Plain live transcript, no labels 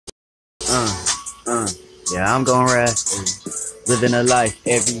Yeah, I'm gon' rap. Living a life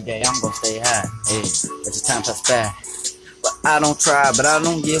every day, I'm gon' stay high. Hey, let the time pass by. But I don't try, but I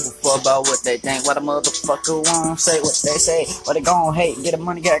don't give a fuck about what they think. What a motherfucker won't say what they say. What they gon' hate, get the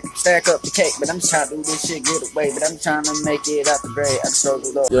money, stack up the cake. But I'm just trying to do this shit, get away. But I'm trying to make it out the grave. I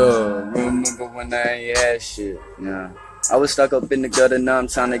struggled up. Yo, remember when I ain't had shit? Yeah. I was stuck up in the gutter, now I'm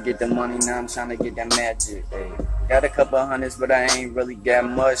trying to get the money, now I'm trying to get that magic. Hey. Got a couple hundreds, but I ain't really got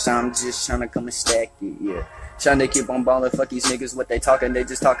much. I'm just trying to come and stack it, yeah. Trying to keep on ballin', fuck these niggas, what they talking, they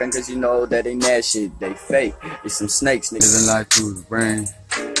just talking cause you know that ain't that shit, they fake. It's some snakes, niggas. Living life through the brain.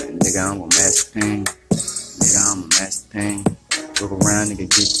 Nigga, I'm a master pain. Nigga, I'm a master pain. Look around, nigga, get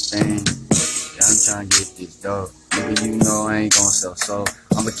the thing. Yeah, I'm trying to get this dope. Nigga, you know I ain't gon' sell soul.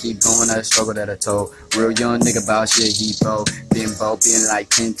 I'ma keep going that struggle that I told. Real young nigga about shit he broke. Been like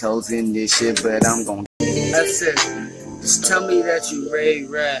 10 toes in this shit, but I'm gon' that's it. Just tell me that you ready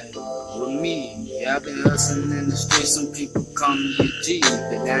ride with me. Yeah, I've been hustling in the streets, some people call me a G.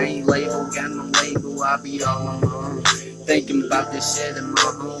 But I ain't label, got no label, I be all on my own. Thinking about this shit in my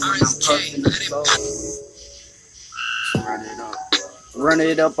home when I'm puffing the flow. Run it up. Run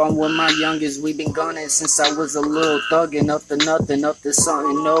it up, I'm with my youngest, we been gunning since I was a little thuggin'. Up to nothing, up to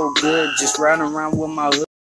something no good, just riding around with my hood.